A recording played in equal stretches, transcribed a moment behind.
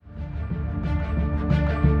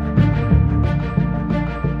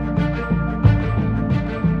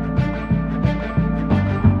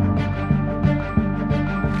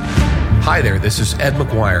Hi there, this is Ed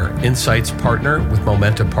McGuire, Insights Partner with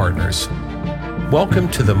Momenta Partners. Welcome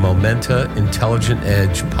to the Momenta Intelligent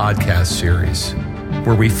Edge podcast series,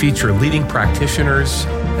 where we feature leading practitioners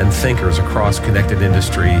and thinkers across connected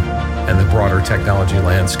industry and the broader technology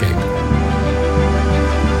landscape.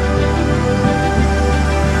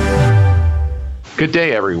 Good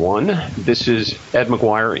day, everyone. This is Ed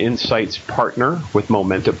McGuire, Insights Partner with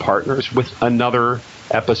Momenta Partners, with another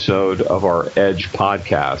episode of our Edge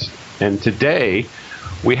podcast. And today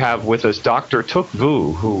we have with us Dr. Tuc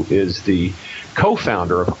Vu, who is the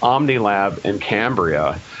co-founder of OmniLab and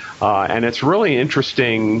Cambria. And it's really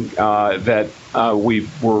interesting that we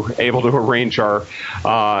were able to arrange our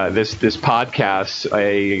this podcast.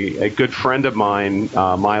 A good friend of mine,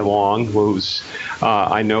 Mai Long, who's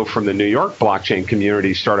I know from the New York blockchain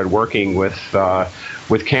community, started working with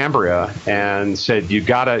Cambria and said you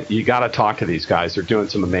gotta talk to these guys. They're doing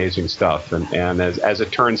some amazing stuff. And as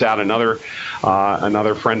it turns out, another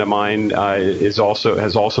friend of mine has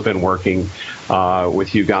also been working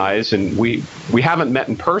with you guys, and we haven't met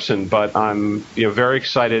in person, but I'm very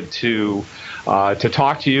excited to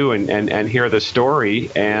talk to you and hear the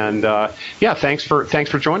story. And thanks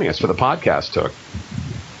for joining us for the podcast, Tuc.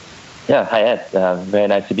 Yeah, hi Ed. Very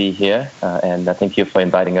nice to be here, and thank you for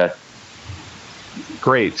inviting us.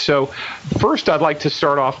 Great. So first, I'd like to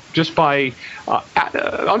start off just by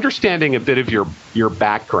understanding a bit of your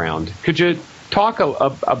background. Could you talk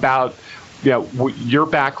about your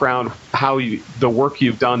background, the work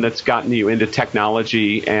you've done that's gotten you into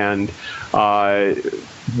technology, and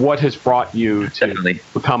what has brought you to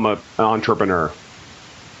become an entrepreneur?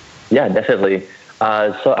 Yeah, definitely.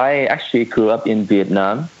 So I actually grew up in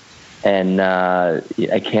Vietnam, and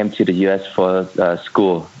I came to the U.S. for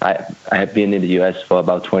school. I have been in the U.S. for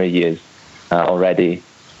about 20 years already.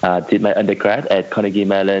 Did my undergrad at Carnegie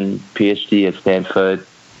Mellon, PhD at Stanford,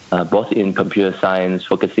 both in computer science,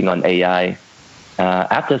 focusing on AI.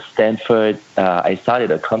 After Stanford, I started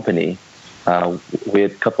a company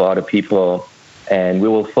with a couple other people, and we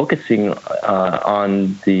were focusing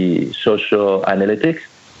on the social analytics,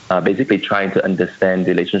 basically trying to understand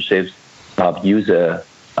the relationships of users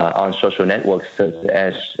on social networks such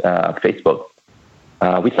as Facebook.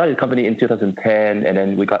 We started the company in 2010, and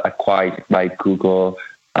then we got acquired by Google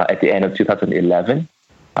at the end of 2011.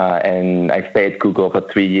 And I stayed at Google for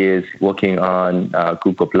 3 years, working on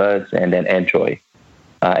Google Plus and then Android.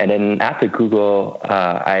 And then after Google,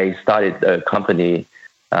 I started a company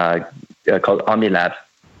called OmniLab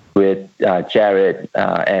with Jared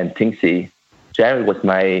and Tinksy. Jared was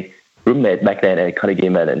my roommate back then at Carnegie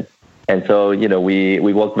Mellon. And so, we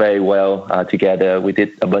worked very well together. We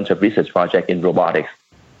did a bunch of research projects in robotics.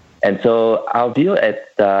 And so our view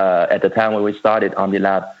at the time when we started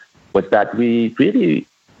OmniLab was that we really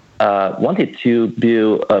wanted to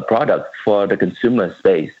build a product for the consumer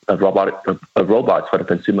space, a robots for the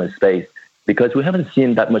consumer space, because we haven't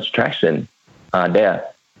seen that much traction there.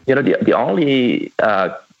 The only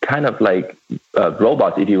kind of like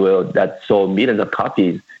robots, if you will, that sold millions of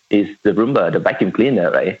copies is the Roomba, the vacuum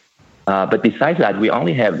cleaner, right? But besides that, we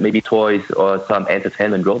only have maybe toys or some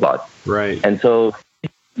entertainment robots. Right. And so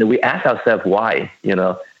we asked ourselves why.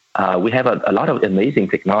 We have a lot of amazing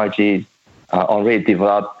technologies already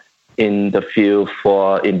developed in the field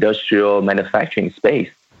for industrial manufacturing space.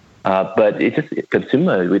 But it's just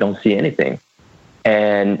consumer, we don't see anything.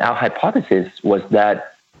 And our hypothesis was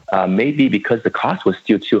that maybe because the cost was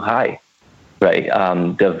still too high, right?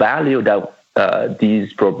 The value that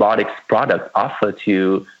these robotics products offer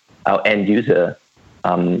to our end user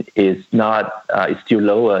is still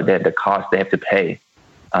lower than the cost they have to pay.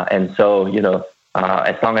 And so,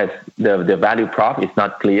 as long as the value prop is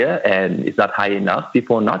not clear and it's not high enough,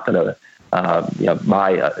 people are not going to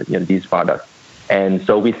buy these products. And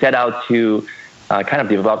so we set out to kind of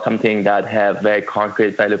develop something that have very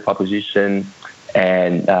concrete value proposition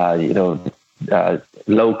and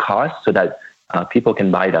low cost, so that people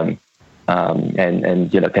can buy them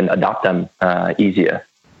and can adopt them easier.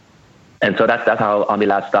 And so that's how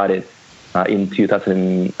OmniLab started in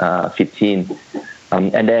 2015.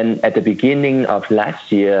 And then at the beginning of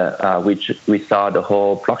last year, we saw the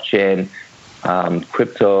whole blockchain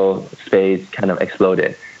crypto space kind of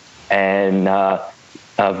exploded. And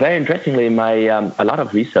very interestingly, a lot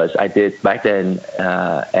of research I did back then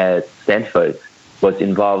at Stanford was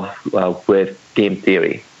involved with game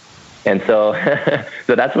theory. And so,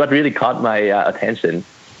 so that's what really caught my attention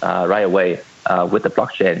right away with the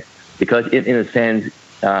blockchain. Because in a sense,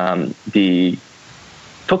 the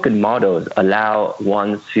token models allow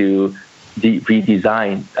one to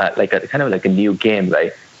redesign like a new game,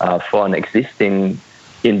 right, for an existing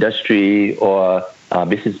industry or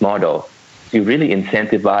business model. to really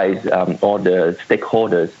incentivize all the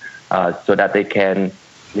stakeholders so that they can,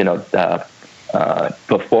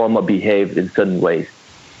 perform or behave in certain ways.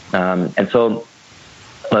 And so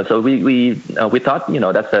we thought,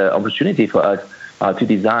 that's an opportunity for us to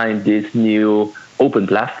design this new open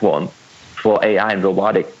platform for AI and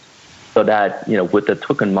robotics, so that with the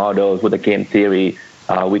token models, with the game theory,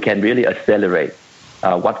 we can really accelerate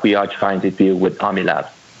what we are trying to do with Army Labs,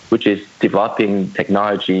 which is developing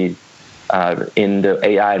technology in the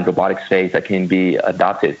AI and robotics space that can be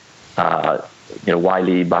adopted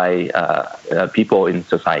widely by people in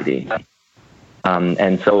society.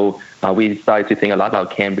 And so we started to think a lot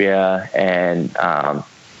about Cambria and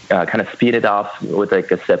kind of speed it off with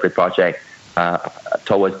like a separate project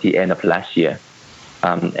towards the end of last year.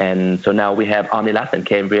 And so now we have Army Labs and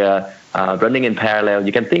Cambria running in parallel.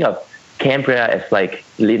 You can think of Cambria as like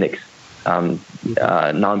Linux,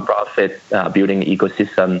 nonprofit building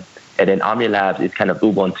ecosystem, and then Army Labs is kind of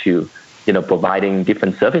Ubuntu, providing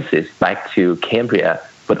different services back to Cambria,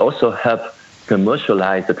 but also help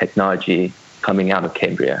commercialize the technology coming out of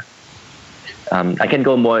Cambria. I can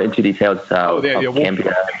go more into details of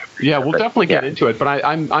Cambria. We'll definitely get into it. But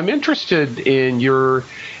I'm interested in your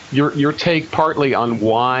take partly on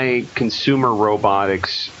why consumer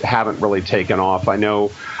robotics haven't really taken off. I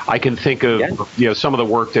know I can think of some of the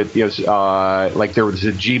work that like there was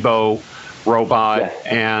a Jibo robot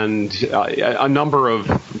and a number of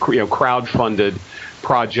crowd-funded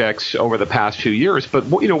projects over the past few years. But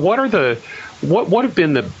what have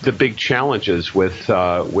been the big challenges with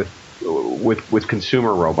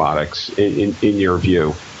consumer robotics in your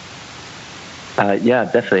view?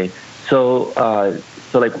 Definitely. So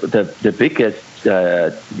like the biggest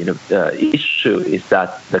issue is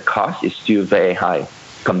that the cost is still very high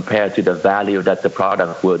compared to the value that the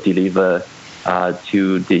product will deliver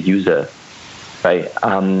to the user, right?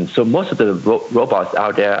 So most of the robots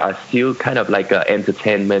out there are still kind of like an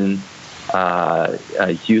entertainment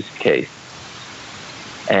use case.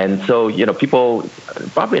 And so, people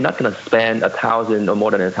probably not going to spend $1,000 or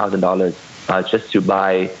more than $1,000 just to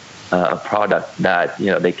buy a product that,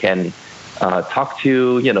 they can talk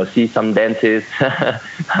to, see some dentist,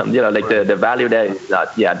 like the value there is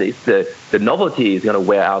not, the novelty is going to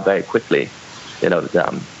wear out very quickly,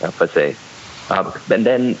 per se. And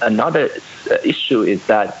then another issue is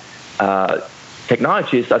that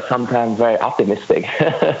technologies are sometimes very optimistic.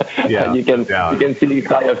 You can see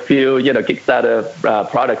quite a few, Kickstarter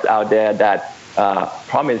products out there that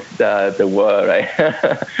promise the world, right,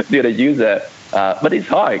 to the user. But it's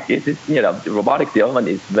hard. Robotics development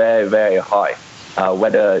is very, very hard.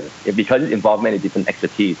 Because it involves many different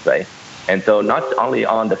expertise, right? And so not only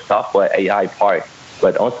on the software AI part,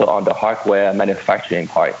 but also on the hardware manufacturing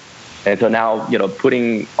part. And so now,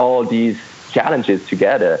 putting all these challenges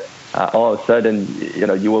together, all of a sudden,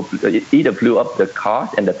 you will either blew up the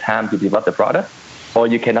cost and the time to develop the product, or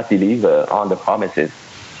you cannot deliver on the promises.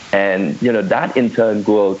 And, that in turn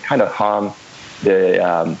will kind of harm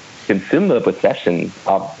the consumer perception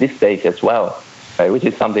of this stage as well, right? Which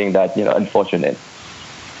is something that, unfortunate.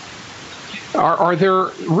 Are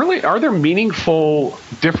there meaningful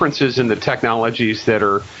differences in the technologies that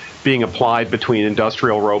are being applied between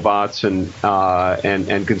industrial robots and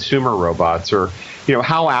consumer robots, or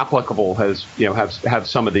how applicable have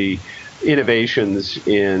some of the innovations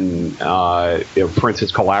in for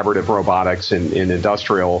instance collaborative robotics and in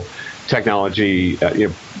industrial technology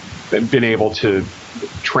been able to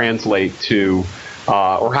translate to,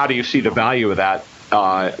 or how do you see the value of that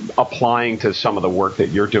applying to some of the work that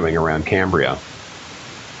you're doing around Cambria?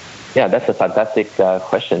 Yeah, that's a fantastic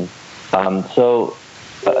question. So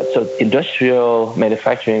industrial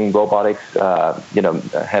manufacturing robotics,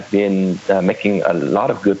 have been making a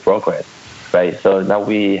lot of good progress, right? So now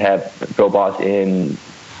we have robots in,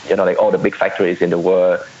 like all the big factories in the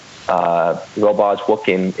world, robots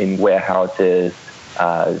working in warehouses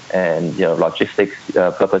and logistics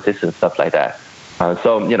purposes and stuff like that.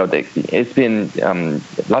 So it's been a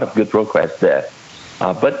lot of good progress there.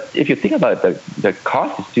 But if you think about it, the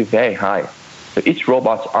cost is still very high. So each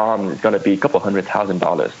robot's arm is going to be a couple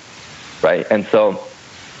 $100,000, right? And so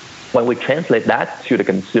when we translate that to the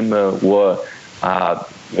consumer world,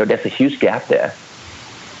 there's a huge gap there.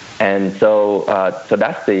 And so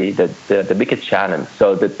that's the biggest challenge.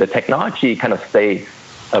 So the technology kind of stays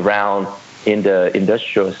around in the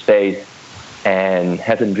industrial space and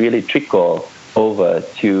hasn't really trickled over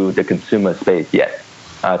to the consumer space yet,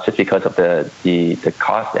 just because of the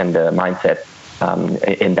cost and the mindset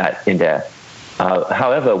in there.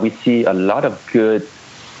 However, we see a lot of good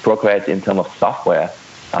progress in terms of software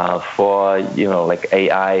for like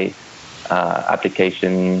AI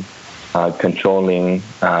application controlling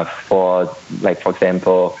for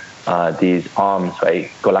example, these arms, right,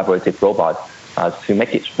 collaborative robots, to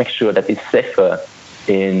make sure that it's safer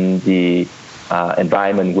in the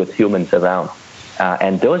environment with humans around.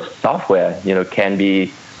 And those software, can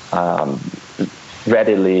be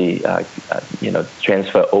readily,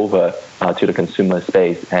 transfer over to the consumer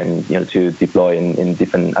space and to deploy in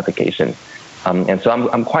different applications. And so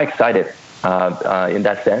I'm quite excited in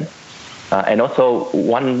that sense. And also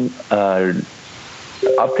one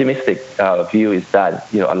optimistic view is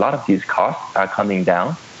that a lot of these costs are coming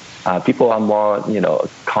down. People are more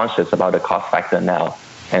conscious about the cost factor now,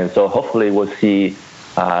 and so hopefully we'll see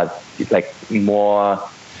more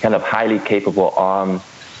kind of highly capable arms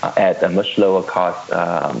at a much lower cost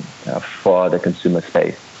for the consumer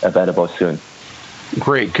space available soon.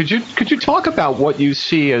 Great. Could you talk about what you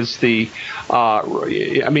see as the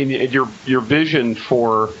your vision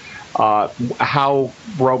for how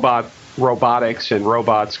robotics and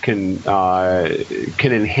robots can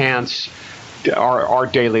enhance our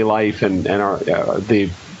daily life and our the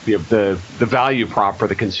value prop for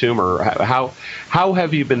the consumer? How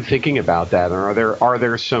have you been thinking about that? And are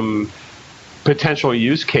there some potential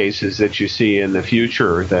use cases that you see in the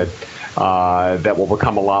future that will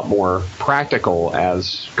become a lot more practical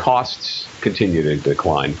as costs continue to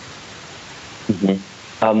decline?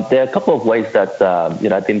 Mm-hmm. There are a couple of ways that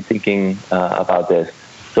I've been thinking about this.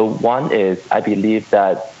 So one is I believe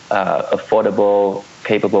that affordable,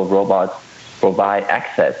 capable robots provide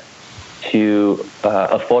access to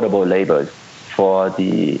affordable labors for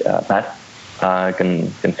the mass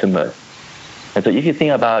consumers. And so if you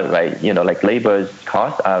think about it, right, like labor's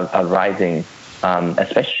costs are rising,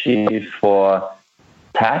 especially for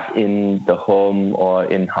tasks in the home or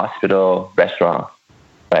in hospital, restaurant,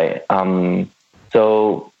 right?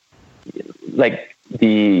 So like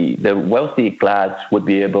the wealthy class would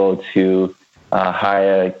be able to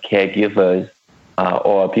hire caregivers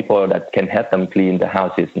or people that can help them clean the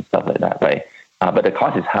houses and stuff like that, right? But the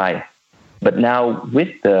cost is high. But now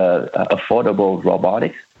with the affordable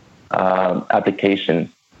robotics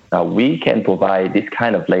application, we can provide this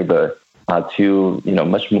kind of labor to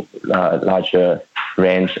much larger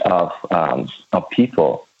range of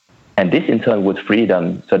people, and this in turn would free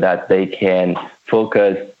them so that they can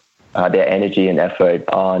focus their energy and effort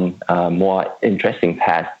on more interesting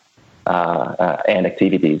tasks and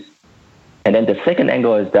activities. And then the second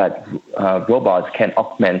angle is that robots can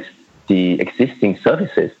augment the existing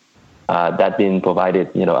services that been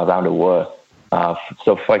provided around the world.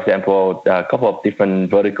 So, for example, a couple of different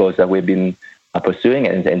verticals that we've been pursuing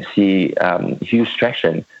and see huge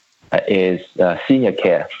traction is senior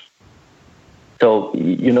care. So,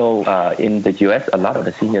 in the U.S., a lot of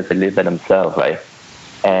the seniors live by themselves, right?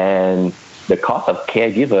 And the cost of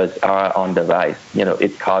caregivers are on the rise.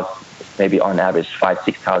 It costs maybe on average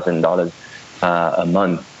 $5,000-$6,000 a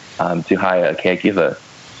month to hire a caregiver,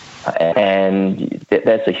 and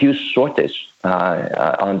there's a huge shortage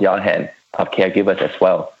on the other hand of caregivers as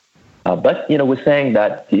well. But we're saying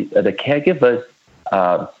that the caregivers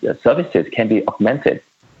services can be augmented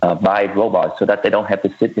by robots so that they don't have to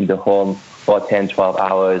sit in the home for 10, 12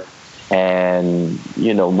 hours and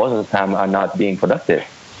most of the time are not being productive.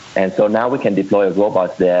 And so now we can deploy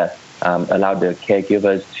robots there, allow the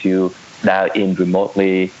caregivers to dial in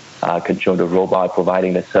remotely, control the robot,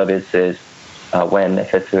 providing the services when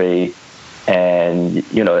necessary, and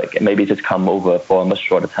maybe just come over for a much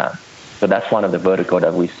shorter time. So that's one of the vertical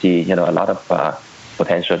that we see a lot of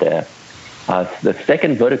potential there. The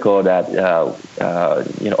second vertical that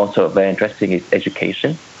also very interesting is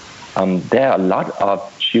education. There are a lot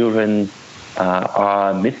of children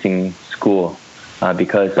are missing school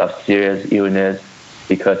because of serious illness,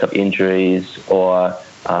 because of injuries or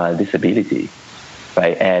disability,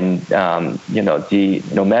 right? And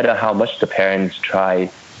no matter how much the parents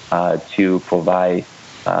try to provide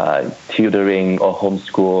tutoring or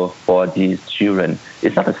homeschool for these children,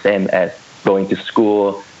 it's not the same as going to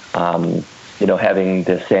school, having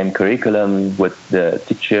the same curriculum with the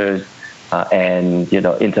teachers, and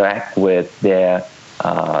interact with their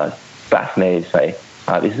classmates, right?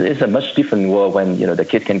 It's a much different world when the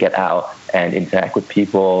kid can get out and interact with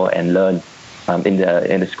people and learn in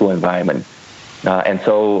the school environment. And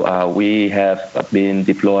so we have been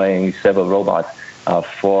deploying several robots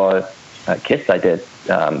for kids like this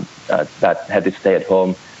that had to stay at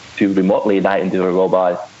home to remotely dive into a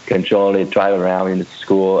robot, control it, drive around in the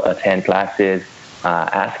school, attend classes,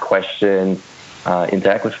 ask questions,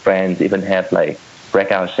 interact with friends, even have like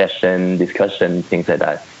breakout session, discussion, things like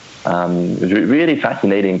that. Really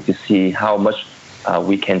fascinating to see how much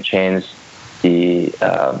we can change the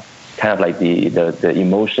kind of like the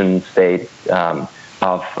emotion state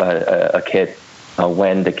of a kid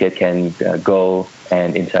when the kid can go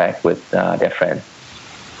and interact with their friends.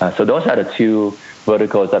 So those are the two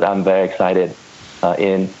verticals that I'm very excited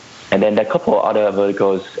in. And then there are a couple other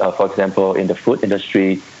verticals, for example, in the food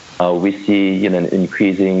industry, we see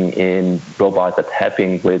increasing in robots that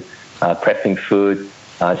helping with prepping food,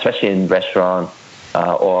 especially in restaurants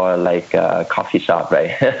or like coffee shop,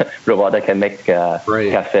 right? Robot that can make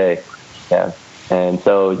cafe. Yeah. And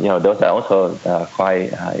so, those are also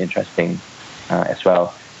quite interesting as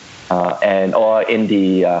well. And or in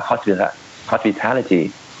the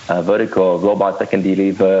hospitality vertical, robots that can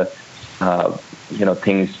deliver,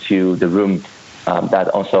 things to the room that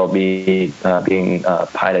also being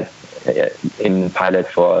pilot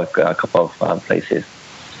for a couple of places.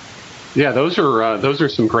 Yeah, those are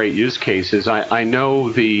some great use cases. I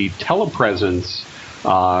know the telepresence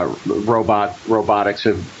robotics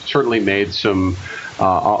have certainly made some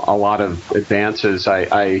a lot of advances.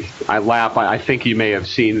 I laugh. I think you may have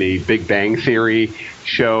seen the Big Bang Theory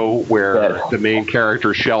show where the main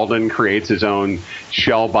character Sheldon creates his own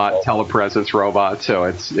Shellbot telepresence robot. So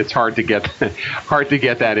it's hard to get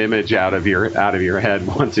that image out of your head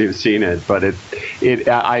once you've seen it. But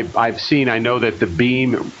I know that the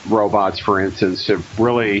Beam robots, for instance, have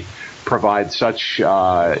really provide such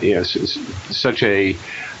such a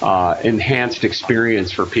enhanced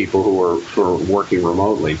experience for people who are working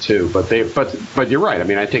remotely too. But you're right. I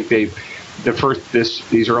mean, I think these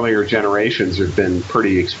earlier generations have been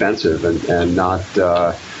pretty expensive and not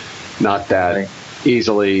that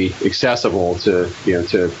easily accessible to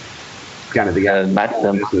kind of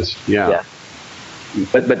the business. Yeah.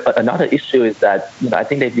 But another issue is that I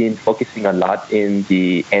think they've been focusing a lot in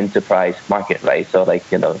the enterprise market, right? So like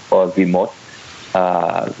for remote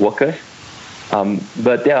workers,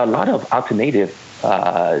 but there are a lot of alternative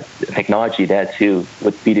technology there too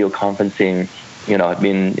with video conferencing.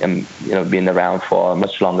 Been around for a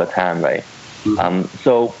much longer time, right? Mm-hmm.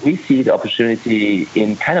 So we see the opportunity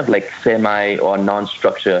in kind of like semi or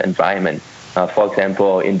non-structured environment. For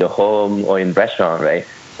example, in the home or in restaurant, right?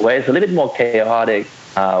 Where it's a little bit more chaotic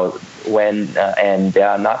and there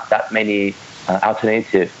are not that many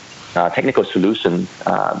alternative technical solutions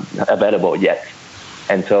available yet.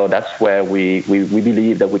 And so that's where we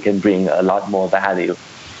believe that we can bring a lot more value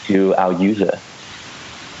to our user.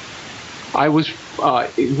 I was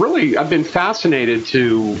I've been fascinated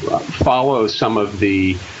to follow some of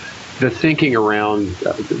the thinking around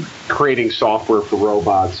creating software for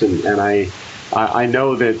robots, and I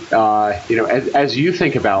know that as you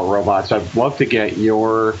think about robots, I'd love to get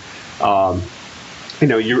your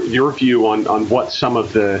your view on what some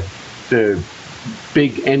of the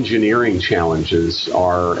big engineering challenges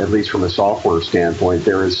are, at least from a software standpoint.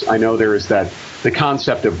 I know there is the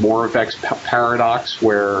concept of Moravec's paradox,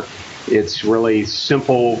 where it's really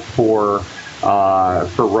simple for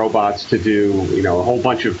robots to do a whole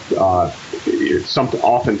bunch of some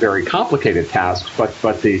often very complicated tasks, but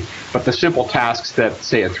the simple tasks that,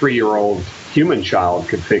 say, a 3-year-old human child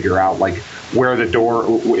could figure out, like where the door,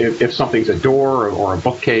 if something's a door or a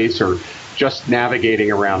bookcase, or just navigating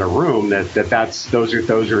around a room,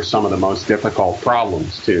 those are some of the most difficult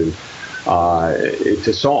problems to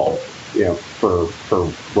solve, for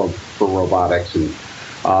robotics. And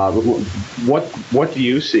what do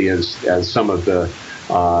you see as some of the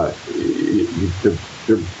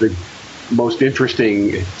most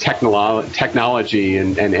interesting technology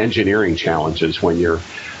and engineering challenges when you're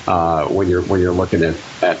looking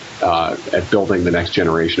at building the next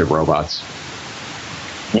generation of robots?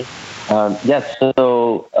 Yes.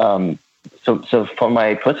 So for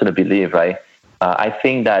my personal belief, right, I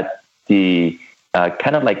think that the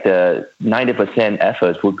kind of like the 90%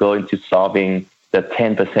 efforts will go into solving the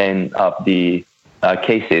 10% of the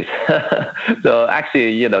cases. So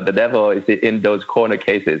actually, the devil is in those corner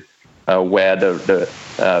cases where the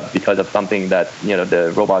because of something that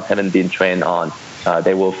the robots haven't been trained on,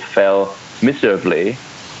 they will fail miserably,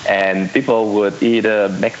 and people would either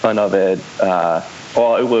make fun of it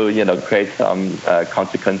or it will create some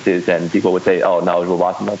consequences, and people would say, "Oh no,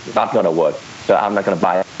 robots not going to work, so I'm not going to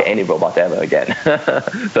buy any robots ever again."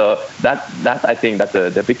 So that's I think that's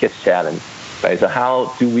the biggest challenge. Right. So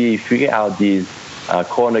how do we figure out these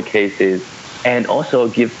corner cases and also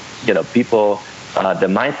give people the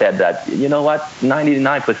mindset that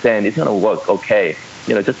 99% is going to work okay.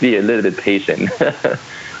 Just be a little bit patient.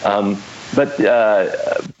 But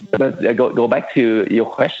go back to your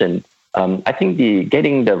question. I think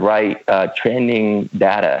getting the right training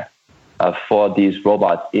data for these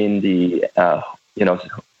robots in the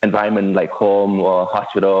environment like home or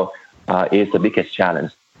hospital is the biggest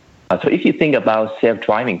challenge. So if you think about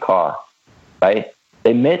self-driving car, right,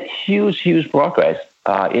 they made huge progress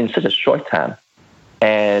in such a short time.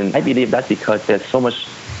 And I believe that's because there's so much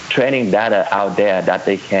training data out there that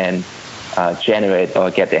they can generate or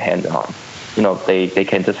get their hands on. They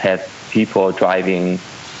can just have people driving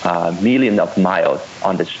millions of miles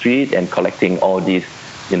on the street and collecting all these,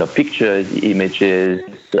 pictures, images,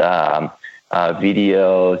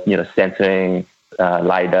 videos, censoring,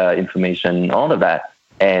 LiDAR information, all of that,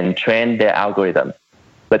 and train their algorithm.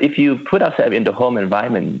 But if you put ourselves in the home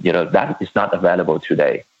environment, that is not available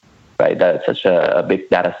today, right? That's such a big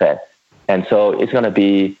data set. And so it's going to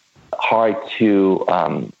be hard to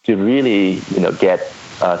really, get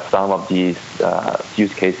some of these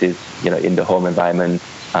use cases, in the home environment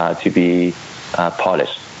to be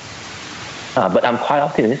polished. But I'm quite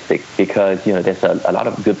optimistic because, there's a lot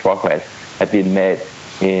of good progress have been made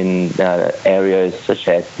in areas such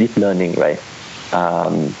as deep learning, right?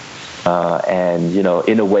 And,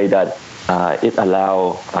 in a way that it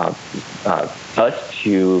allows us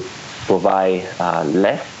to provide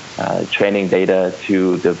less training data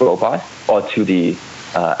to the robot or to the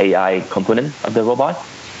AI component of the robot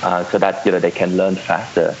so that, they can learn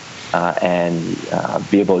faster and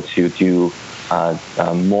be able to do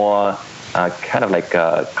more kind of like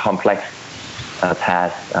complex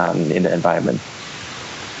tasks in the environment.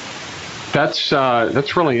 That's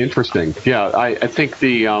really interesting. Yeah, I think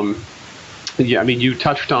you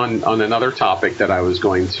touched on another topic that I was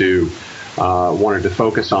going to wanted to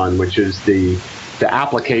focus on, which is the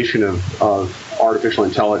application of artificial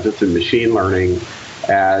intelligence and machine learning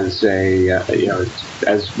as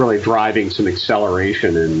as really driving some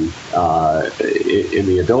acceleration in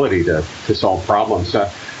the ability to solve problems.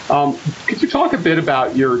 Could you talk a bit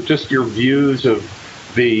about your views of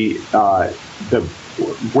the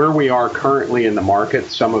where we are currently in the market,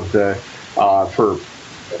 some of the for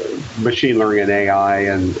machine learning and AI,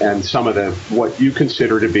 and some of the what you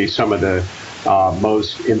consider to be some of the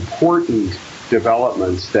most important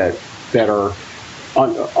developments that are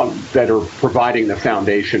providing the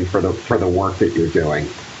foundation for the work that you're doing?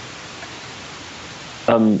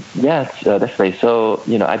 Yes, definitely. So,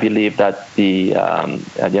 I believe that the,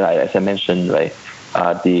 as I mentioned, right,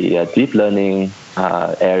 the deep learning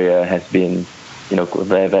area has been,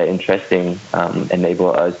 very, very interesting,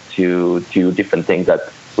 enable us to do different things that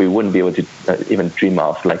we wouldn't be able to even dream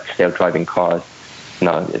of, like self-driving cars,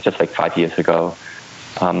 it's just like 5 years ago.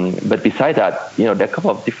 But besides that, there are a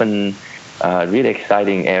couple of different really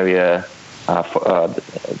exciting areas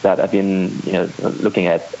that I've been looking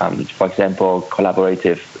at. For example,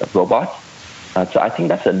 collaborative robots. So I think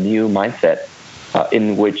that's a new mindset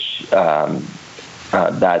in which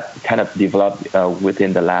that kind of developed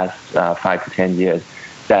within the last 5 to 10 years.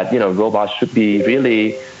 That robots should be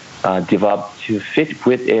really developed to fit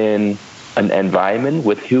within an environment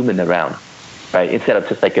with human around, right? Instead of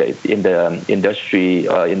just like in the industry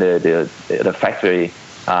or in the factory.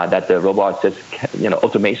 That the robot just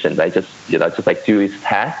automation, right? Just just like do its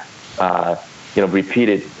task, repeat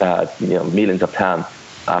it millions of times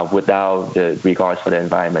without the regards for the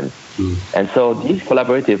environment. And so these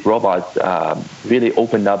collaborative robots really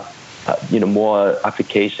opened up more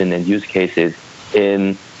application and use cases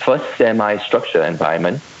in first semi-structured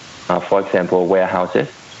environment, for example warehouses,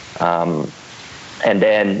 and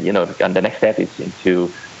then and the next step is into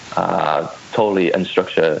totally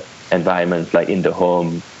unstructured environments like in the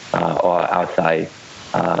home or outside,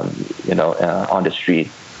 on the street,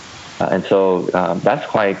 and so that's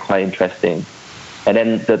quite interesting. And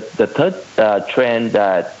then the third trend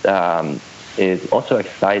that is also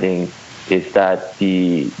exciting is that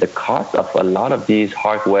the cost of a lot of these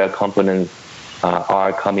hardware components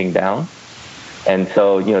are coming down, and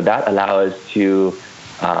so that allows us to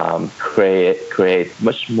create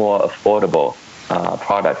much more affordable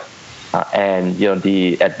products. And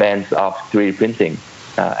the advance of 3D printing,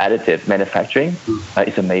 additive manufacturing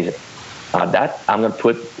is amazing. That I'm going to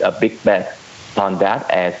put a big bet on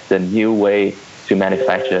that as the new way to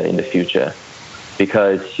manufacture in the future,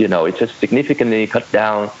 because it just significantly cut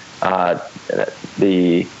down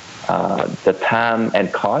the time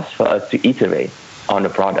and cost for us to iterate on the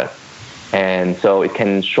product, and so it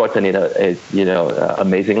can shorten it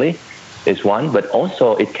amazingly is one, but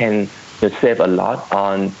also it can save a lot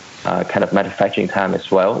on kind of manufacturing time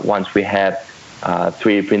as well. Once we have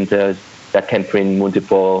 3D printers that can print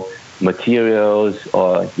multiple materials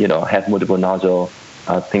or have multiple nozzles,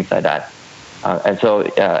 things like that. And so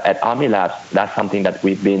at Army Labs, that's something that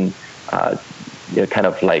we've been kind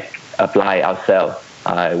of like apply ourselves.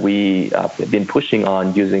 We have been pushing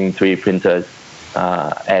on using 3D printers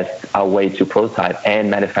as our way to prototype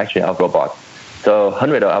and manufacture our robots. So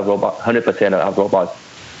 100% of our robots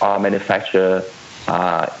are manufactured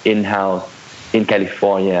in-house in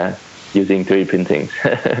California using 3D printing.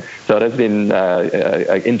 So that's been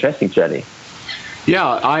an interesting journey.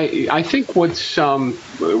 Yeah, I think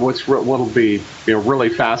what'll be really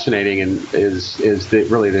fascinating and is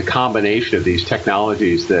really the combination of these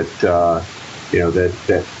technologies that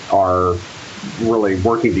that are really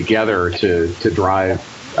working together to drive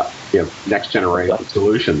next generation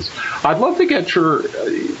solutions. I'd love to get your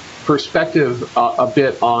perspective a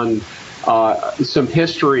bit on some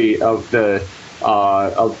history of the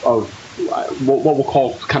of what we'll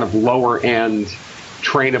call kind of lower end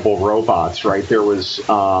trainable robots, right? There was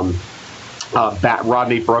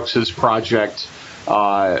Rodney Brooks's project,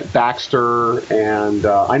 Baxter, and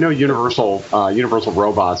I know Universal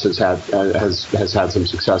Robots has had some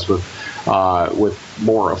success with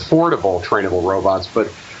more affordable trainable robots,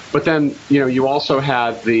 but then you also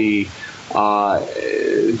had the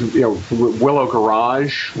Willow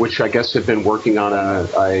Garage, which I guess had been working on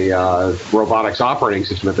a robotics operating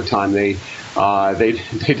system at the time. They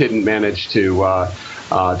didn't manage to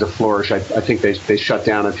flourish. I think they shut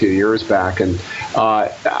down a few years back. And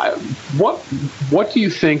what do you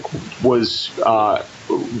think was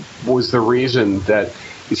the reason that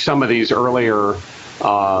some of these earlier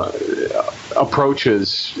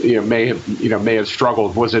approaches may have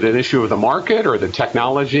struggled? Was it an issue of the market or the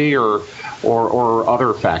technology or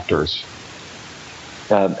other factors?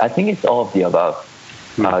 I think it's all of the above.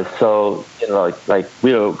 So like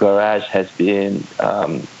Willow Garage has been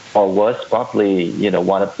or was probably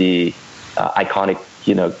one of the iconic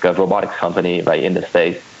robotics company right in the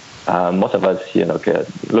States. Most of us look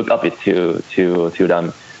up to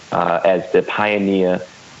them as the pioneer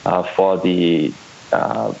for the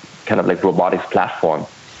kind of like robotics platform.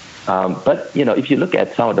 But if you look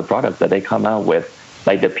at some of the products that they come out with,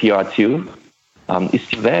 like the PR2, it's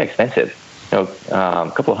still very expensive. A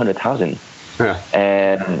couple $100,000.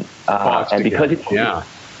 And because it's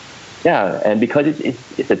and because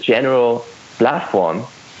it's a general platform,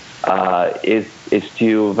 it's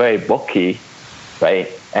still very bulky, right?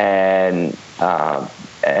 And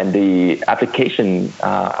the application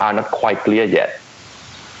are not quite clear yet.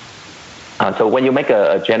 So when you make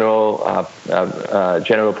a general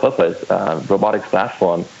purpose robotics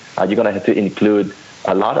platform, you're going to have to include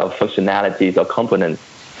a lot of functionalities or components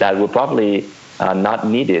that will probably not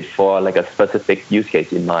needed for like a specific use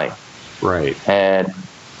case in mind. Right. And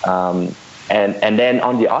then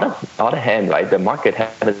on the other hand, right, the market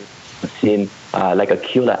hasn't seen like a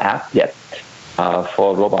killer app yet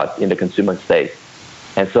for robots in the consumer space.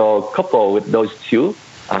 And so coupled with those two,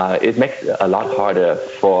 it makes it a lot harder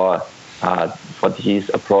for this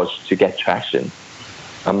approach to get traction.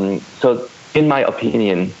 So in my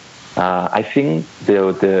opinion, I think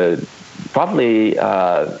the probably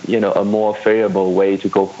a more favorable way to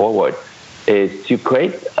go forward is to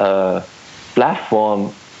create a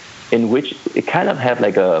platform in which it kind of have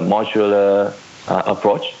like a modular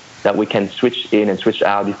approach that we can switch in and switch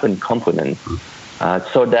out different components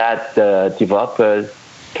so that the developers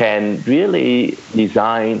can really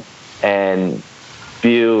design and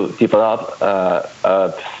develop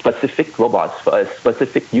a specific robots for a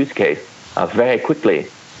specific use case very quickly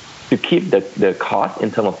to keep the cost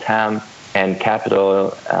in terms of time and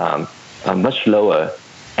capital much lower,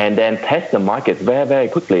 and then test the market very, very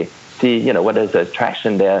quickly, see whether there's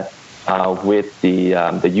traction there with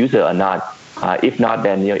the user or not. If not,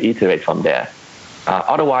 then iterate from there.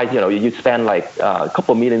 Otherwise, you spend like a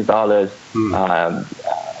couple $1 million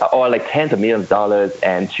or like tens of millions of dollars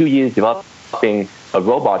and 2 years developing a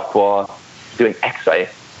robot for doing X, right?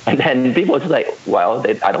 And then people are just like, well,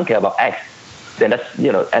 I don't care about X. Then that's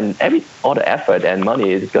and all the effort and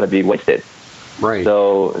money is going to be wasted. Right.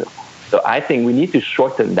 So I think we need to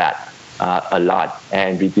shorten that a lot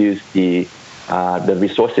and reduce the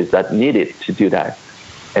resources that needed to do that.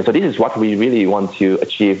 And so this is what we really want to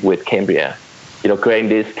achieve with Cambria. Creating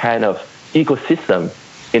this kind of ecosystem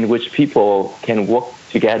in which people can work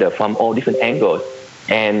together from all different angles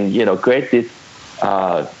and create this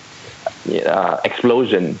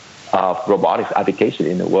explosion of robotics application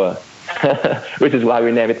in the world. Which is why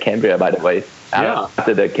we named it Cambria, by the way,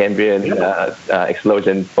 after the Cambrian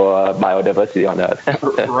explosion for biodiversity on Earth.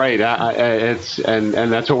 Right, and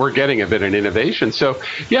that's what we're getting, a bit of innovation. So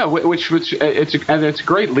which it's a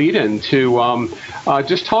great lead-in to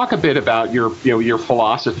just talk a bit about your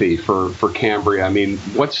philosophy for Cambria. I mean,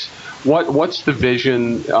 what's the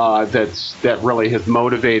vision that really has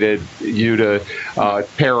motivated you to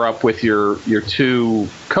pair up with your two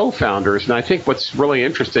co-founders, and I think what's really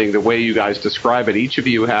interesting, the way you guys describe it, each of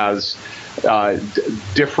you has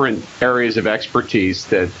different areas of expertise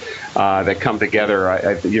that come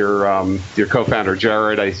together. Your co-founder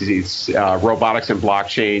Jared, he's robotics and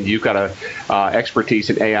blockchain. You've got a expertise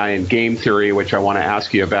in AI and game theory, which I want to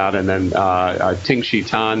ask you about, and then Ting-Shi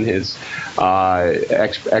Tan, his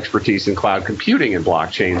expertise in cloud computing and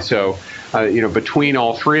blockchain. So, between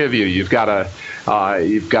all three of you, you've got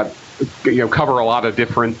cover a lot of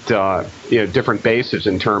different different bases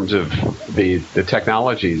in terms of the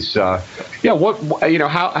technologies. What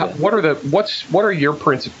are your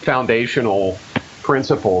foundational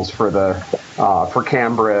principles for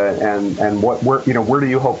Cambria, and where do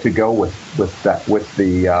you hope to go with the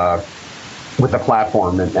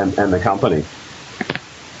platform and the company?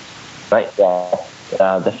 Right.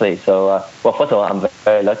 Definitely. So, first of all, I'm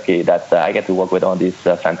very lucky that I get to work with all these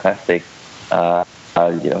fantastic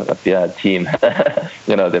team.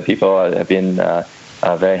 The people have been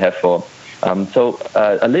very helpful. So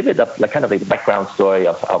a little bit of kind of a background story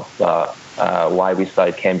of why we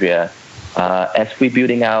started Cambria. As we're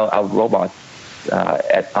building our robots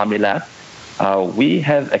at OmniLab, we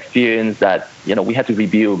have experienced that we had to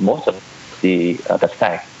rebuild most of the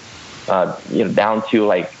stack, down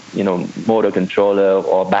to motor controller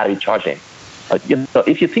or battery charging.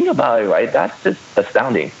 If you think about it, right, that's just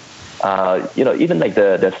astounding. Even like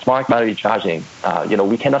the smart battery charging,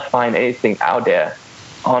 we cannot find anything out there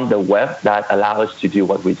on the web that allows us to do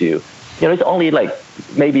what we do. It's only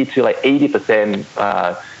maybe to 80%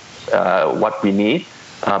 what we need,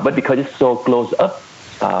 but because it's so close up,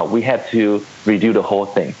 we have to redo the whole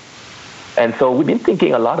thing. And so we've been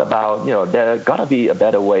thinking a lot about, there gotta be a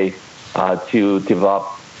better way to develop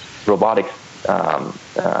robotics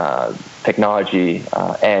technology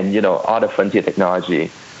and other frontier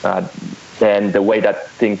technology than the way that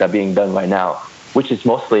things are being done right now, which is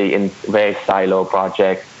mostly in very silo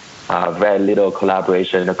projects, very little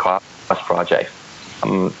collaboration across projects.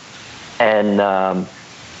 And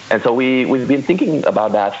so we've been thinking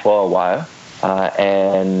about that for a while,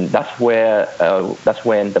 and that's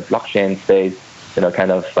when the blockchain space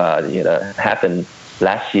happened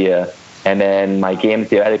last year, and then my game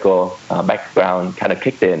theoretical background kind of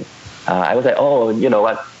kicked in. I was like,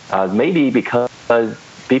 maybe because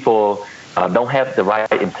people don't have the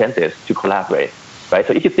right incentives to collaborate, right?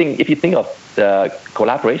 So if you think of the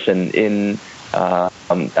collaboration in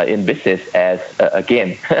business as a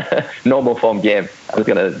game, normal form game. I was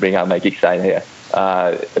gonna bring out my geek side here.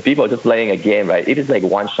 People just playing a game, right? If it's like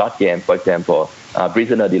one shot game, for example,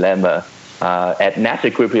 Prisoner Dilemma, at Nash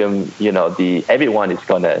Equilibrium, everyone is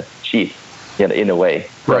gonna cheat, in a way,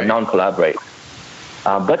 right. Non-collaborate.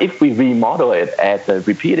 But if we remodel it as a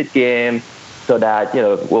repeated game, so that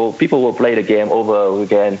people will play the game over and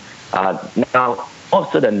again. Now, all of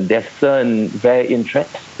a sudden, there's certain very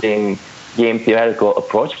interesting game theoretical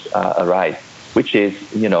approach arise, which is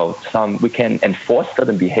we can enforce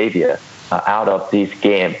certain behavior out of this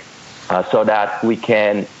game, so that we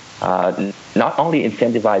can not only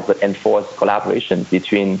incentivize but enforce collaboration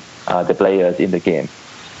between the players in the game.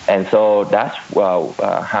 And so that's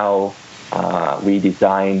how we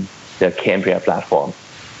designed the Cambria platform.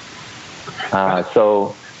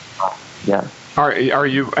 Yeah. Are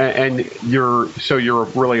you, and you're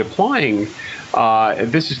really applying,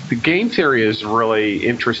 the game theory is really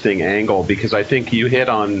interesting angle, because I think you hit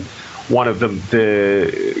on one of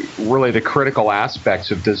the critical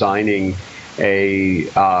aspects of designing a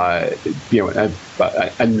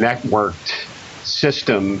networked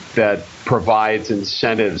system that provides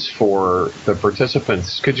incentives for the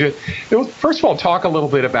participants. Could you first of all talk a little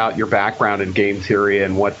bit about your background in game theory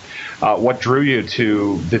and what drew you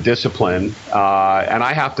to the discipline? And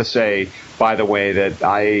I have to say, by the way, that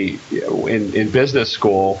in business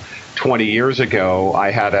school 20 years ago, I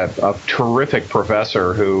had a terrific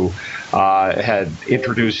professor who had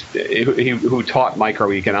introduced, who taught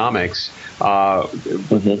microeconomics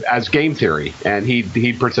as game theory, and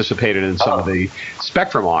he participated in some of the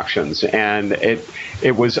Spectrum auctions, and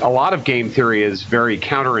it was a lot of game theory is very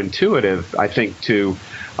counterintuitive, I think, to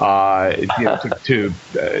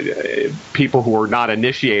people who are not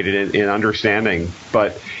initiated in understanding,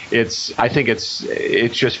 but I think it's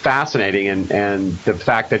just fascinating, and the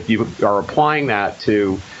fact that you are applying that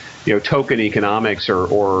to token economics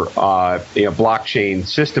or blockchain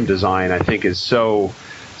system design, I think is so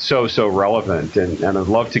relevant, and I'd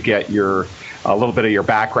love to get a little bit of your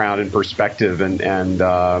background and perspective, and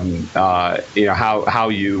how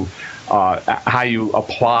you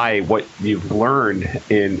apply what you've learned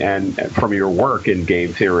and from your work in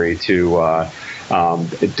game theory to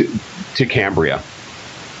Cambria.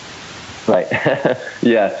 Right.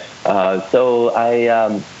 Yeah. So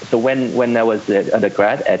when I was at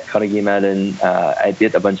undergrad at Carnegie Mellon, I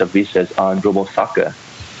did a bunch of research on robot soccer.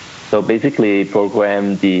 So basically,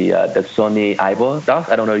 programmed the Sony Aibo dogs.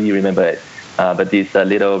 I don't know if you remember it, but these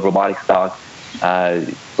little robotic dogs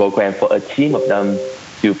programmed for a team of them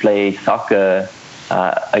to play soccer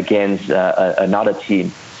against another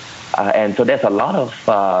team. And so there's a lot of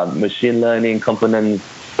machine learning components,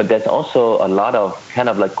 but there's also a lot of kind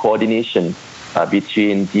of like coordination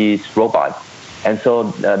between these robots. And so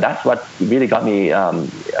that's what really got me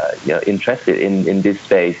interested in this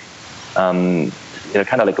space.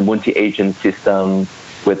 Kind of like a multi-agent system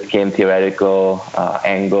with game theoretical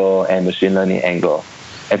angle and machine learning angle.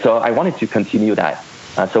 And so I wanted to continue that.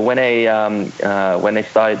 So when I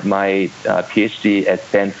started my PhD at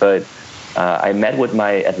Stanford, I met with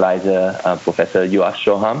my advisor, Professor Yoav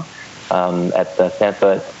Shoham, at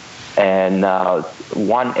Stanford. And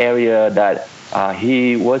one area that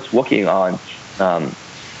he was working on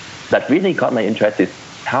that really got my interest is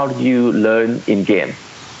how do you learn in game,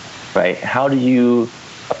 right? How do you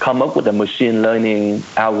come up with a machine learning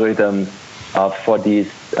algorithm for these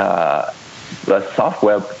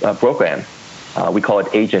software programs? We call it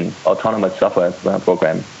agent, autonomous software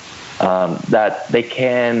program, that they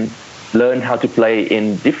can learn how to play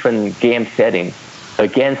in different game settings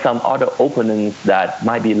against some other opponents that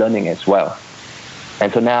might be learning as well.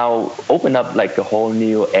 And so now open up like a whole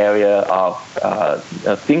new area of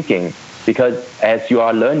thinking, because as you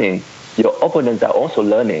are learning, your opponents are also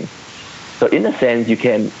learning. So in a sense, you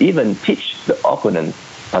can even teach the opponents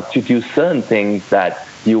to do certain things that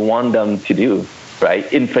you want them to do,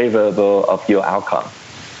 right, in favorable of your outcome.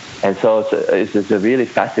 And so it's a really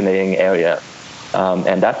fascinating area.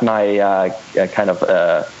 And that's my kind of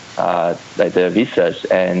like the research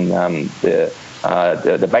and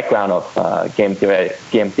the background of game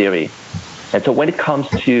theory. And so when it comes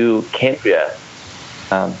to Cambria,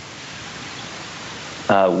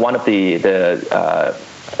 one of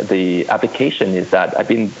the application is that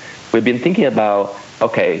we've been thinking about,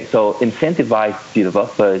 okay, so incentivize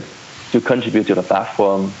developers to contribute to the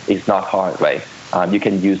platform is not hard, right? You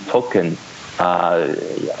can use tokens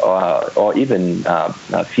or even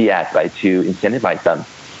fiat, right, to incentivize them.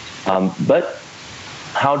 But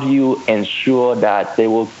how do you ensure that they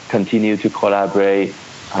will continue to collaborate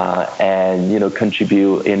and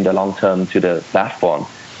contribute in the long term to the platform,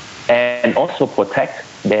 and also protect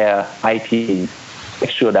their IP, make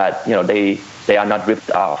sure that they are not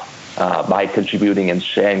ripped off by contributing and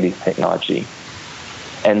sharing this technology.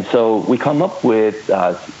 And so we come up with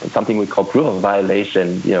something we call proof of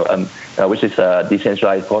violation, which is a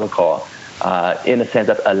decentralized protocol, in a sense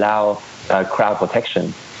that allow crowd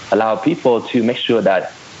protection, allow people to make sure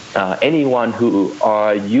that anyone who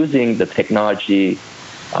are using the technology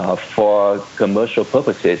for commercial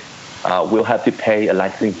purposes will have to pay a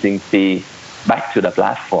licensing fee back to the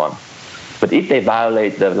platform. But if they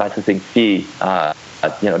violate the licensing fee,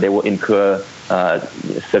 they will incur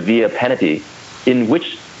severe penalty, in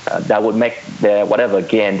which that would make their whatever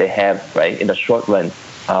gain they have, right, in the short run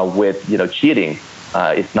with cheating,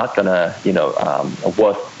 it's not gonna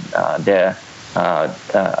worth their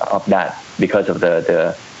of that because of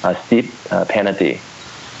the steep penalty.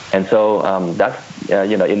 And so that's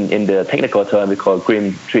in the technical term we call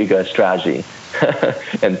grim trigger strategy.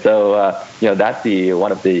 And so that's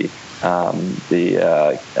one of the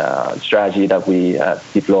strategy that we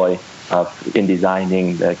deploy in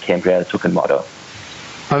designing the Cambria token model.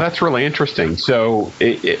 Oh, that's really interesting. So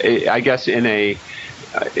I guess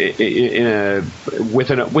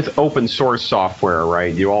with open source software,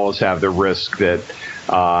 right, you always have the risk that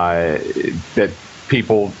that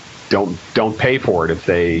people don't pay for it if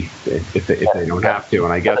they don't have to.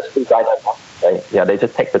 And I guess yeah, they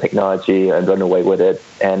just take the technology and run away with it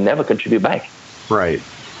and never contribute back. Right.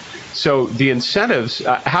 So the incentives,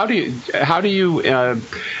 how do you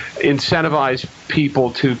incentivize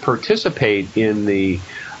people to participate in the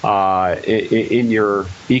in your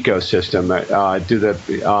ecosystem?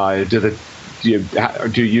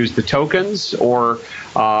 Do you use the tokens, or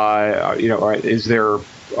is there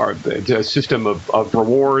a system of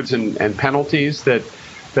rewards and penalties that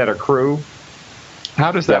accrue?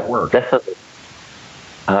 How does that work?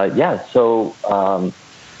 Yeah. So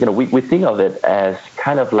we think of it as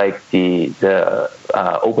kind of like the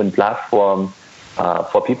open platform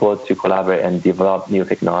for people to collaborate and develop new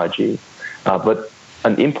technology. But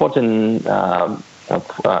an important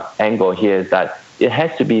angle here is that it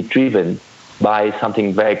has to be driven by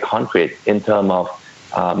something very concrete in terms of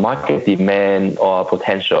market demand or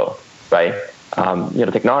potential, right?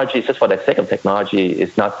 Technology, just for the sake of technology,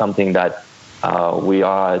 is not something that we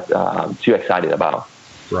are too excited about.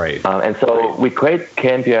 Right. And so we create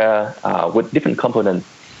Cambria with different components.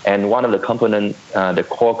 And one of the components, the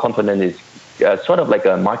core component is sort of like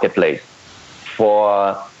a marketplace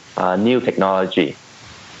for new technology.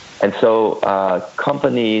 And so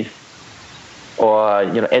companies or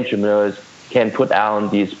entrepreneurs can put down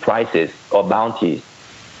these prices or bounties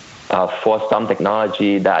for some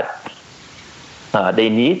technology that they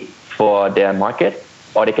need for their market,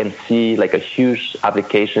 or they can see like a huge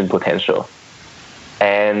application potential.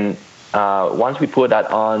 And once we put that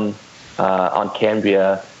on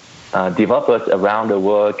Cambria, developers around the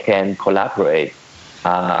world can collaborate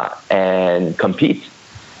and compete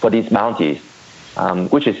for these bounties,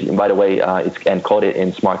 which is, by the way, it's encoded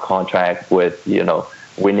in smart contract with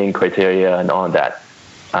winning criteria and all that.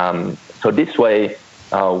 So this way,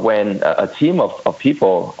 when a team of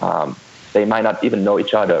people, they might not even know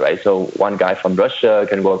each other, right? So one guy from Russia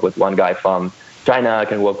can work with one guy from China,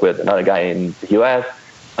 can work with another guy in the US.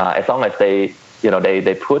 As long as they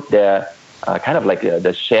put their kind of like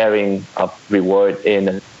the sharing of reward in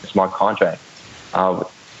a smart contract,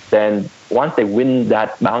 then once they win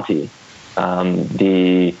that bounty,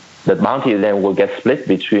 the bounty then will get split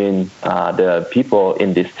between the people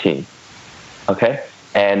in this team. Okay,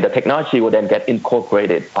 and the technology will then get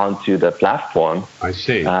incorporated onto the platform. I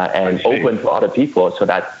see. And open to other people, so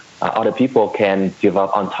that other people can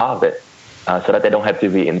develop on top of it, so that they don't have to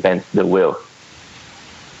reinvent the wheel.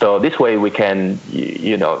 So this way we can,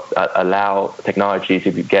 allow technology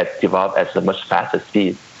to get developed at a much faster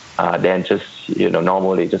speed than just,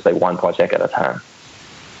 normally just like one project at a time.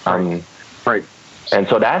 Right. And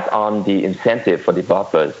so that's on the incentive for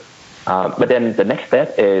developers. But then the next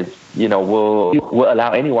step is, we'll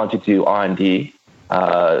allow anyone to do R&D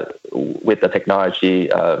with the technology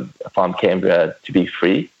from Cambria to be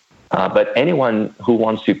free. But anyone who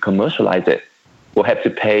wants to commercialize it will have to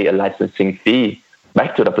pay a licensing fee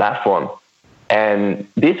back to the platform. And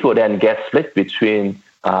this will then get split between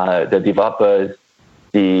the developers,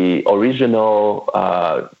 the original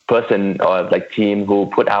person or like team who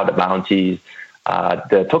put out the bounties,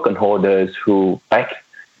 the token holders who back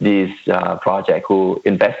these projects, who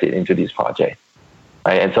invested into these projects.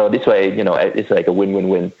 Right? And so this way, it's like a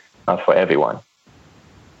win-win-win for everyone.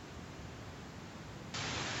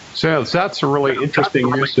 So that's a really interesting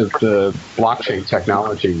use of the blockchain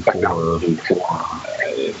technology for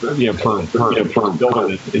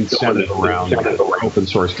building an incentive around open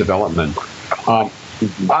source development.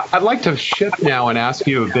 I'd like to shift now and ask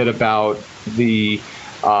you a bit about the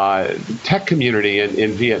tech community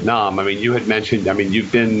in Vietnam. I mean, you had mentioned,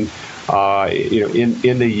 you've been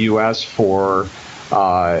in the U.S. for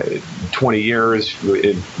 20 years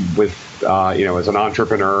with as an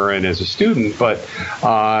entrepreneur and as a student, but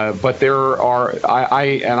there are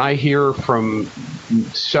I hear from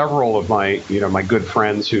several of my my good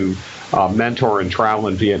friends who mentor and travel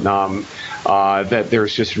in Vietnam that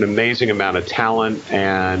there's just an amazing amount of talent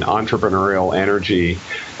and entrepreneurial energy.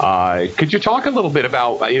 Could you talk a little bit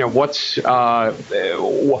about what's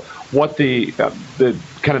what the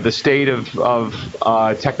kind of the state of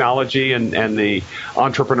technology and the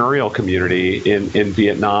entrepreneurial community in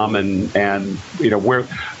Vietnam, and where,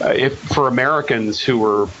 if for Americans who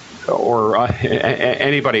are or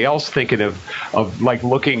anybody else thinking of like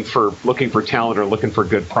looking for talent or looking for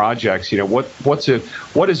good projects,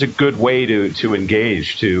 what is a good way to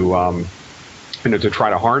engage to try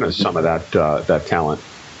to harness some of that talent?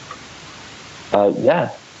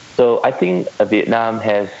 Yeah. So I think Vietnam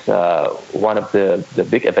has one of the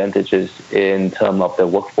big advantages in terms of the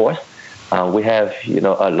workforce. We have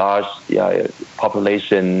a large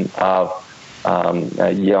population of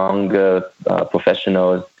younger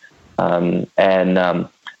professionals, and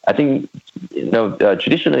I think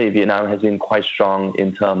traditionally Vietnam has been quite strong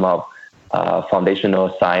in terms of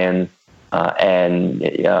foundational science and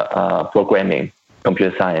programming,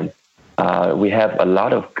 computer science. We have a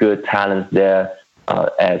lot of good talents there.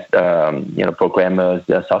 As programmers,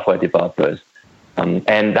 software developers,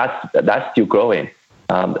 and that's still growing.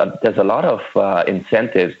 There's a lot of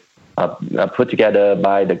incentives put together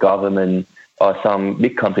by the government or some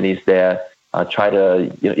big companies there, try to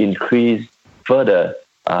increase further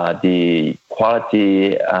the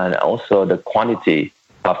quality and also the quantity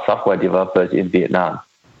of software developers in Vietnam.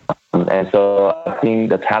 And so I think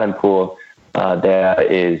the talent pool there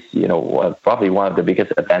is probably one of the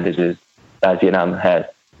biggest advantages that Vietnam has,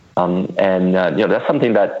 and that's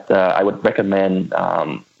something that I would recommend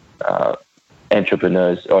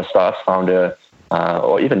entrepreneurs or startups founder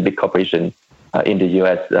or even big corporations in the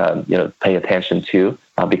U.S. Pay attention to,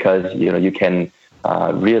 because you can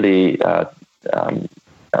really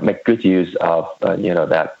make good use of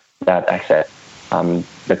that access.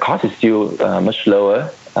 The cost is still much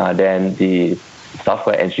lower than the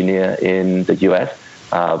software engineer in the US,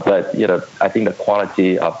 but I think the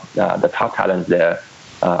quality of the top talents there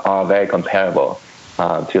are very comparable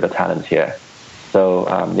to the talents here. So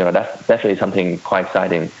that's definitely something quite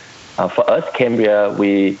exciting. For us, Cambria,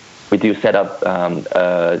 we do set up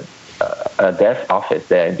a dev office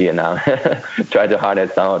there in Vietnam. Try to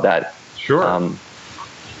harness some of that. Sure.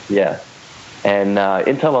 Yeah. And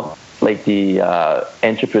in terms of like the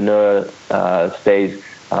entrepreneur space,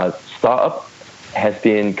 startup has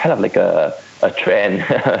been kind of like a trend,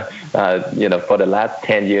 for the last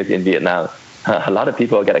 10 years in Vietnam. A lot of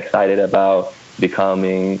people get excited about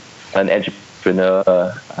becoming an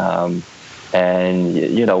entrepreneur, and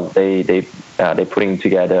they're putting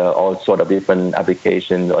together all sort of different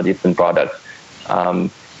applications or different products.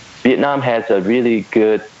 Vietnam has a really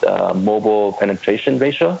good mobile penetration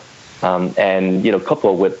ratio, and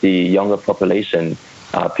coupled with the younger population,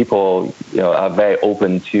 people are very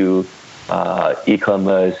open to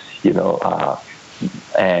e-commerce,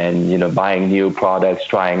 and buying new products,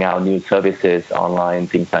 trying out new services online,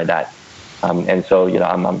 things like that. And so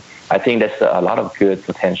I think there's a lot of good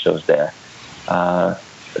potentials there.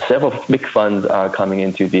 Several big funds are coming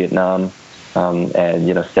into Vietnam,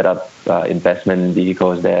 and set up investment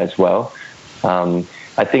vehicles there as well.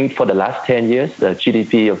 I think for the last 10 years, the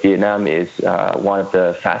GDP of Vietnam is one of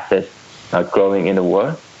the fastest growing in the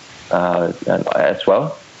world as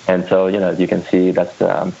well. And so you can see that's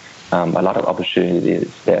a lot of opportunities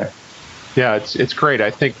there. Yeah, it's great.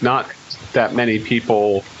 I think not that many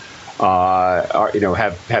people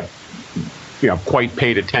have quite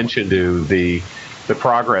paid attention to the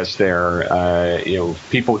progress there.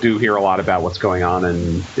 People do hear a lot about what's going on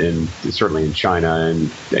in certainly in China and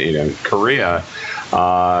Korea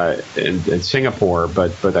and Singapore,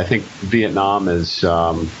 but I think Vietnam is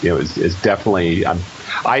definitely.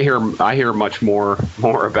 I hear much more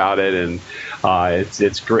about it, and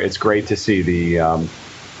it's great. It's great to see the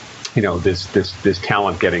this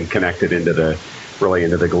talent getting connected into the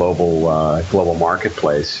global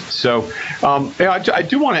marketplace. So, I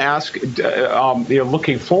do want to ask,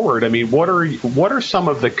 looking forward. I mean, what are some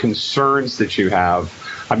of the concerns that you have?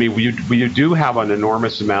 I mean, you do have an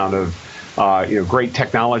enormous amount of great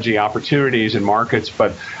technology opportunities and markets,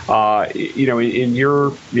 but in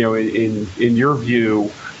your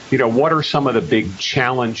view, what are some of the big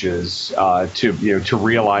challenges to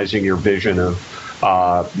realizing your vision of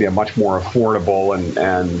much more affordable and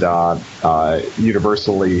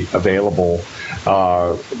universally available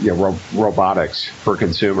robotics for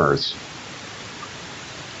consumers?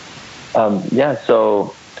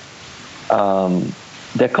 So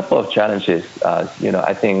there are a couple of challenges.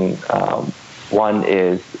 I think one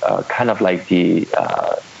is kind of like the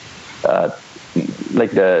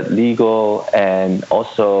legal and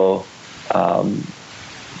also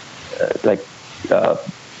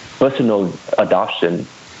personal adoption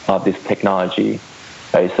of this technology.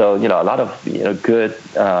 Right? So a lot of good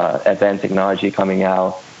advanced technology coming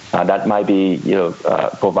out that might be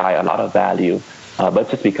provide a lot of value. But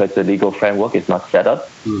just because the legal framework is not set up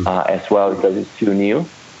as well because it's too new,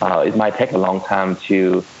 it might take a long time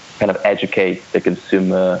to kind of educate the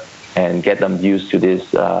consumer and get them used to this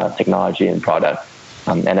technology and product.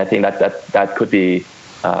 And I think that could be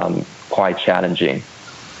quite challenging.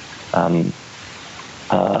 And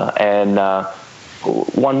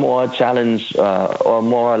one more challenge or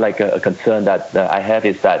more like a concern that I have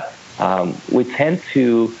is that we tend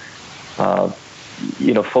to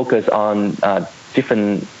focus on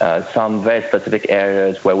different some very specific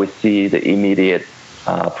areas where we see the immediate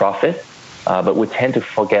profit, but we tend to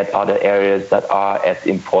forget other areas that are as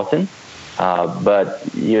important, but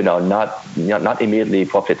not immediately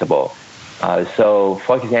profitable. So,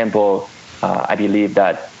 for example, I believe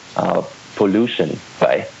that pollution,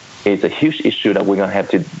 right, is a huge issue that we're going to have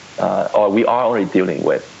to, or we are already dealing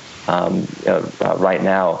with right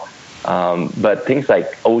now. But things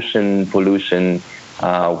like ocean pollution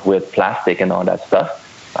with plastic and all that stuff,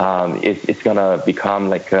 it's going to become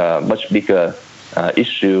like a much bigger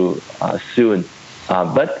issue soon.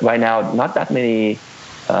 But right now, not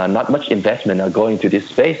much investment are going to this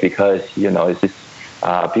space because it's just,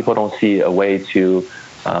 people don't see a way to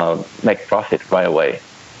make profit right away.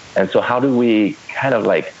 And so how do we kind of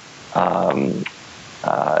like,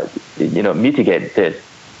 mitigate this,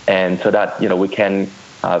 and so that, we can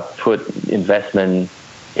put investment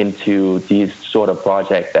into these sort of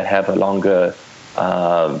projects that have a longer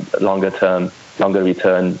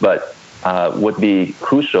return, but would be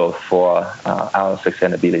crucial for our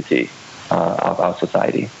sustainability of our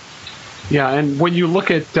society. Yeah, and when you look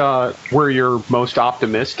at where you're most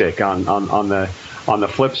optimistic on the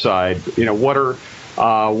flip side, what are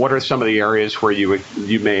some of the areas where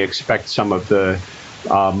you may expect some of the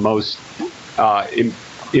most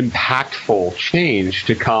impactful change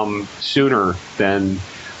to come sooner than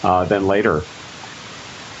later?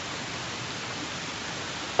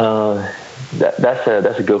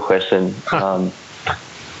 That's a good question.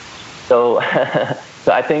 So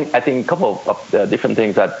I think a couple of different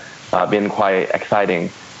things that have been quite exciting.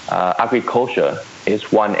 Agriculture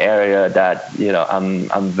is one area that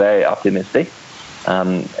I'm very optimistic.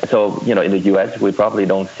 So in the U.S. we probably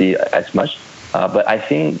don't see as much, but I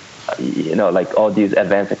think like all these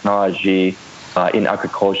advanced technology in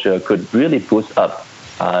agriculture could really boost up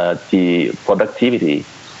the productivity.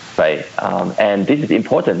 Right, and this is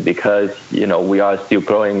important because we are still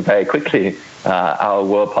growing very quickly, our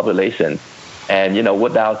world population, and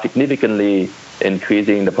without significantly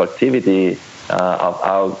increasing the productivity of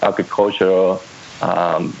our agricultural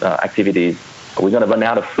activities, we're going to run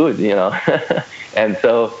out of food. And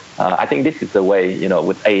so I think this is the way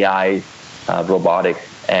with AI, robotics,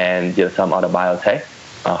 and some other biotech,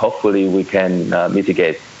 hopefully we can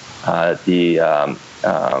mitigate the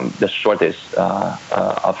shortage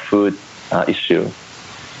of food issue.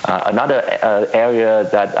 Another area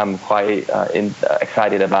that I'm quite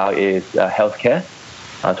excited about is healthcare.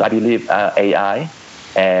 So I believe AI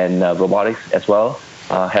and robotics as well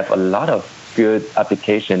have a lot of good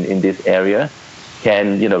application in this area.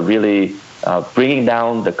 Can really bringing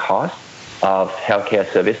down the cost of healthcare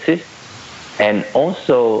services and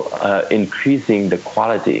also increasing the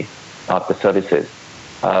quality of the services.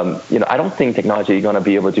 I don't think technology is going to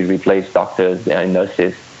be able to replace doctors and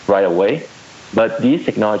nurses right away, but these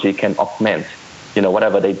technology can augment,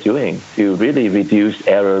 whatever they're doing to really reduce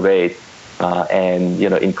error rate and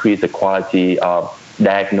increase the quality of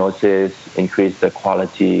diagnosis, increase the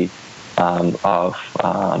quality of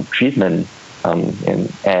treatment,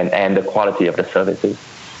 and the quality of the services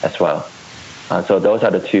as well. So those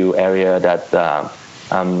are the two areas that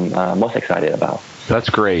I'm most excited about.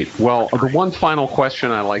 That's great. Well, the one final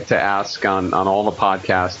question I like to ask on all the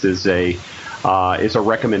podcasts is a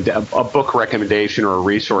book recommendation or a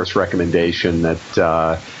resource recommendation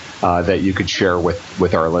that you could share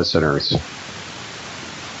with our listeners.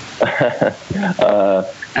 And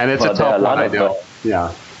it's a tough one, I know.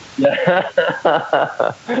 Yeah.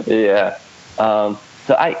 Yeah.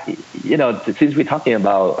 So since we're talking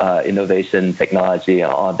about innovation, technology,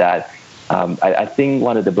 and all that. I think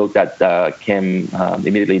one of the books that came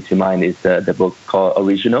immediately to mind is the book called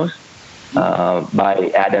Originals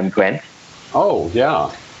by Adam Grant. Oh,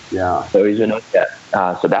 yeah. Originals, yeah.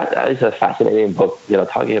 So that is a fascinating book,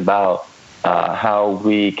 talking about how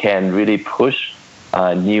we can really push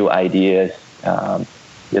new ideas,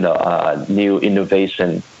 new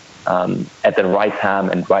innovation at the right time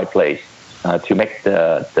and right place to make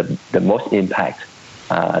the most impact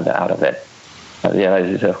out of it.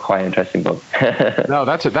 It's a quite interesting book. No,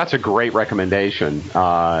 that's a great recommendation,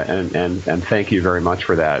 and thank you very much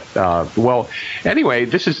for that. Well, anyway,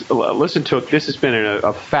 this has been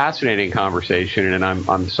a fascinating conversation, and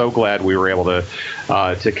I'm so glad we were able to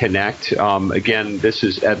connect. Again, this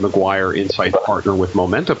is Ed McGuire, Insights Partner with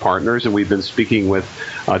Momenta Partners, and we've been speaking with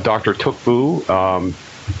Dr. Tuk Vu.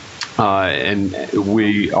 And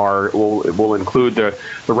we'll include the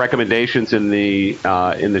recommendations in the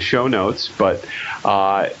show notes. But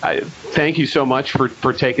I thank you so much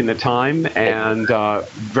for taking the time, and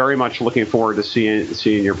very much looking forward to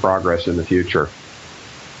seeing your progress in the future.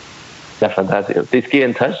 That's fantastic. Please keep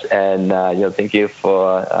in touch, and thank you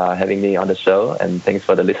for having me on the show, and thanks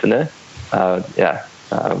for the listener.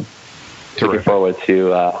 Looking forward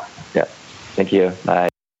to Thank you. Bye.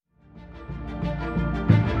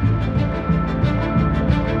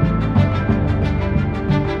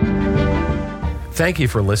 Thank you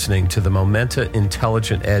for listening to the Momenta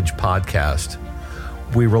Intelligent Edge podcast.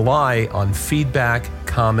 We rely on feedback,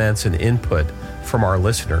 comments, and input from our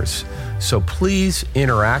listeners, so please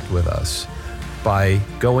interact with us by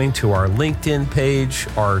going to our LinkedIn page,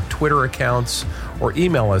 our Twitter accounts, or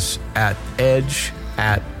email us at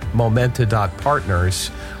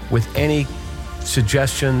edge@momenta.partners with any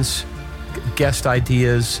suggestions, guest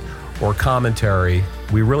ideas, or commentary.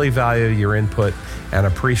 We really value your input and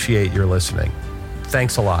appreciate your listening.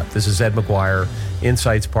 Thanks a lot. This is Ed McGuire,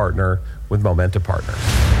 Insights Partner with Momenta Partners.